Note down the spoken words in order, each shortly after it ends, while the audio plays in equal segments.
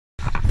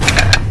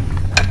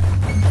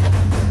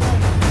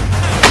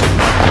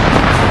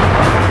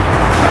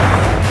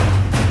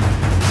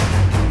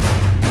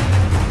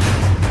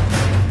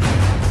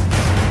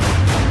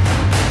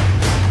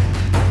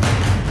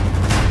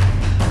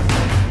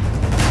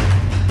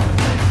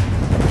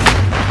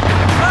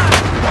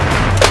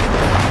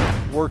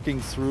working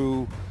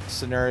through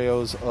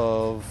scenarios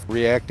of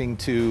reacting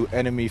to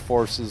enemy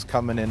forces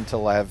coming into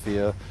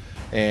Latvia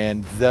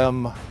and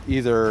them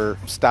either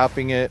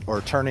stopping it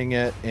or turning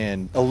it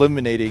and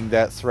eliminating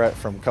that threat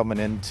from coming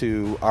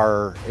into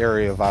our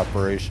area of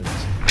operations.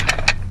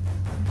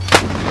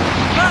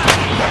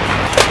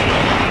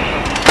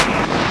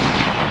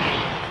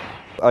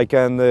 I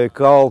can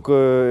call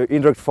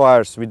indirect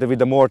fires with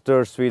the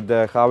mortars, with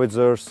the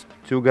howitzers.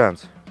 2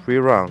 guns, 3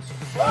 rounds.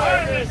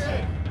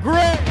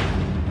 Great!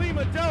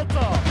 Lima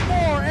Delta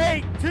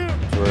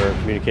 482! We're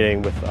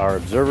communicating with our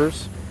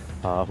observers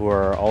who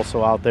are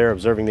also out there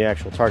observing the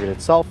actual target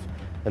itself,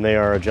 and they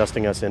are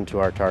adjusting us into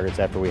our targets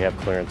after we have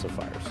clearance of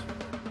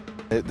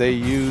fires. They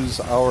use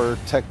our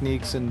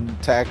techniques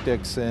and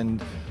tactics,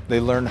 and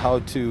they learn how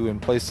to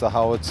emplace the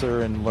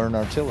howitzer and learn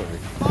artillery.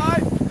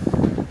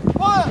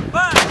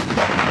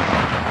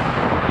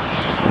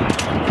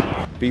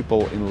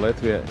 People in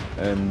Latvia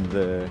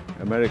and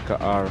America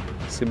are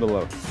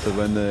similar. So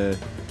when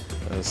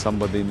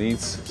somebody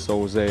needs,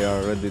 so they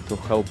are ready to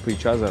help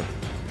each other.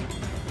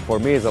 For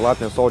me as a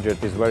Latvian soldier,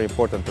 it is very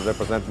important to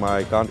represent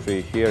my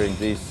country here in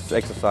these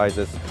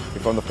exercises in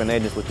front of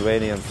Canadians,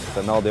 Lithuanians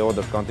and all the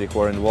other countries who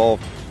are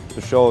involved,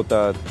 to show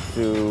that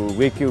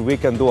we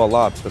can do a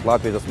lot. That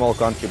Latvia is a small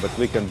country, but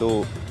we can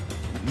do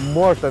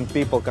more than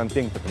people can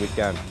think that we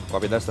can.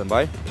 Copy that, stand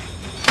by.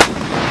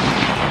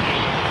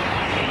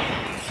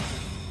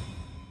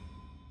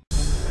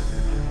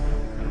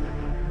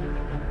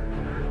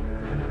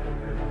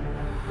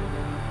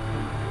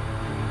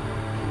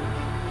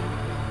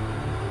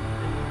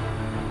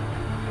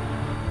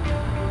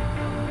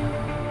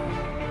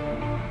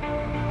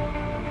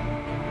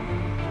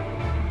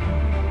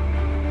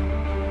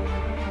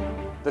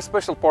 The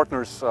special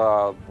partners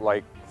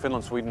like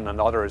Finland, Sweden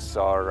and others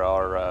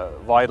are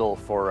vital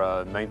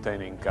for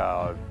maintaining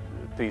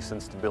peace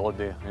and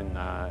stability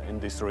in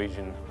this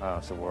region,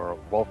 so we're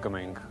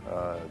welcoming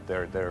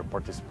their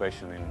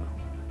participation in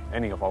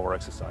any of our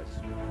exercises.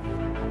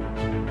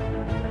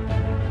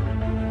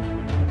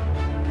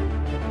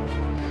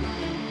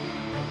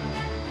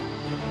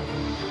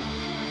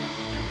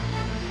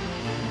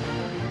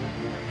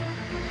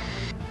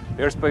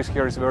 Airspace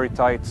here is very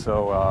tight,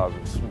 so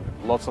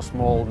lots of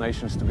small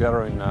nations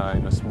together in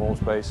a small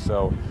space,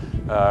 so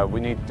we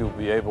need to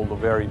be able to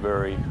very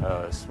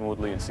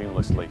smoothly and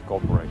seamlessly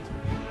cooperate.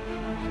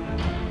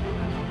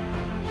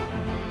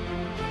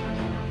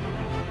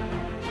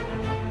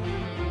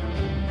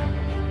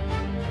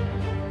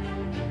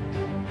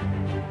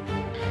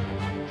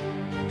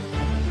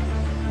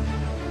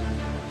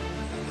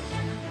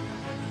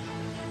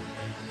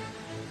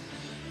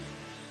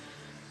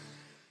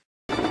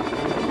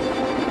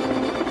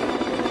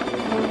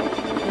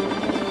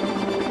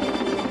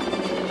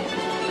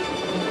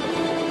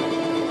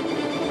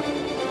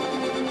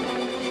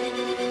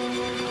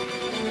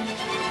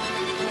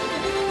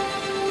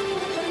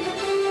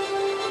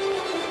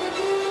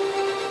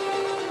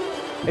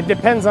 It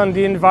depends on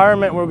the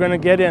environment we're going to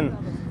get in.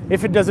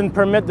 If it doesn't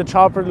permit the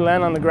chopper to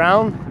land on the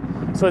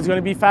ground, so it's going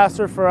to be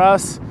faster for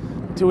us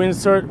to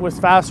insert with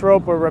fast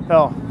rope or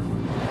rappel.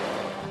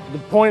 The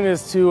point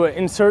is to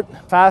insert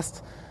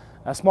fast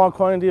a small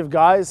quantity of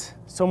guys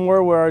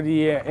somewhere where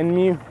the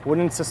enemy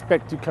wouldn't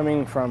suspect you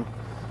coming from.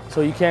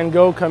 So you can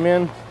go, come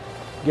in,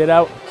 get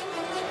out.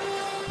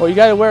 Well, you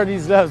got to wear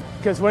these gloves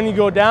because when you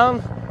go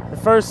down, the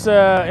first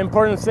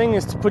important thing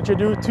is to put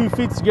your 2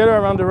 feet together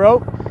around the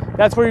rope.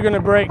 That's where you're going to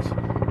brake.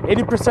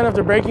 80% of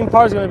the braking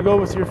part is going to go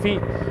with your feet,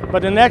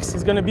 but the next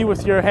is going to be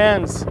with your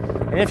hands.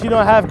 And if you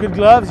don't have good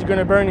gloves, you're going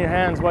to burn your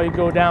hands while you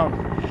go down.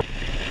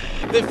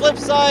 The flip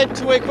side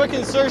to a quick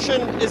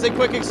insertion is a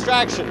quick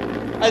extraction.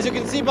 As you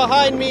can see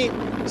behind me,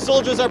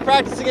 soldiers are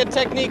practicing a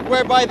technique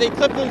whereby they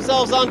clip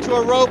themselves onto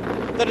a rope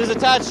that is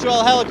attached to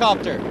a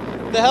helicopter.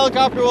 The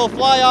helicopter will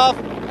fly off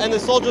and the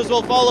soldiers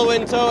will follow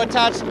in tow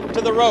attached to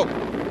the rope.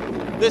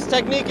 This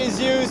technique is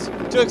used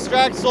to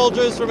extract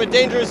soldiers from a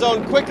danger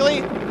zone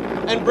quickly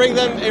and bring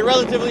them a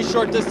relatively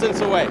short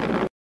distance away.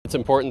 It's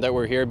important that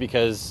we're here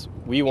because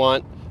we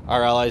want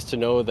our allies to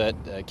know that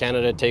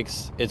Canada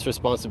takes its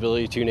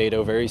responsibility to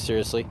NATO very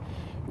seriously.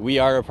 We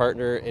are a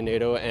partner in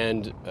NATO,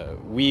 and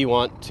we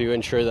want to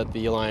ensure that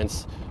the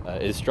alliance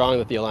is strong,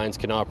 that the alliance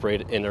can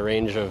operate in a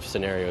range of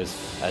scenarios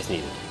as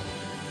needed.